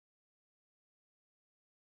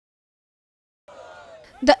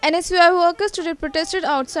The NSUI workers today protested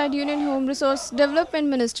outside Union Home Resource Development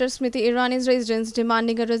Minister Smriti Irani's residence,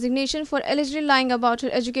 demanding a resignation for allegedly lying about her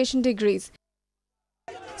education degrees.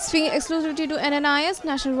 Speaking exclusively to NNIS,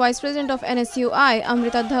 National Vice President of NSUI,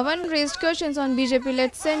 Amrita Dhawan, raised questions on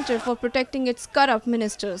BJP-led Centre for protecting its corrupt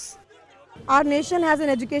ministers. Our nation has an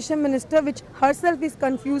education minister which herself is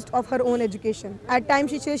confused of her own education. At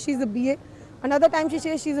times she says she's a BA, another time she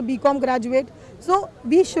says she's a BCom graduate. So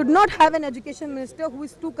we should not have an education minister who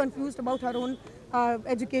is too confused about her own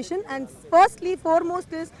education. And firstly,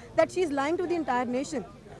 foremost is that she is lying to the entire nation.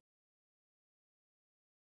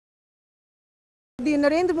 The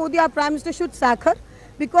Narendra Modi, our Prime Minister, should sack her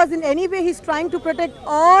because in any way he's trying to protect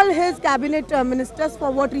all his cabinet ministers.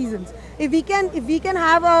 For what reasons? If we can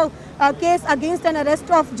have a case against an arrest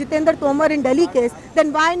of Jitendra Tomar in Delhi case,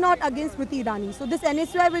 then why not against Smriti Irani? So this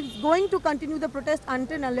NSUI is going to continue the protest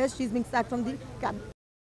until unless she's being sacked from the cabinet.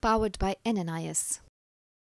 Powered by NNIS.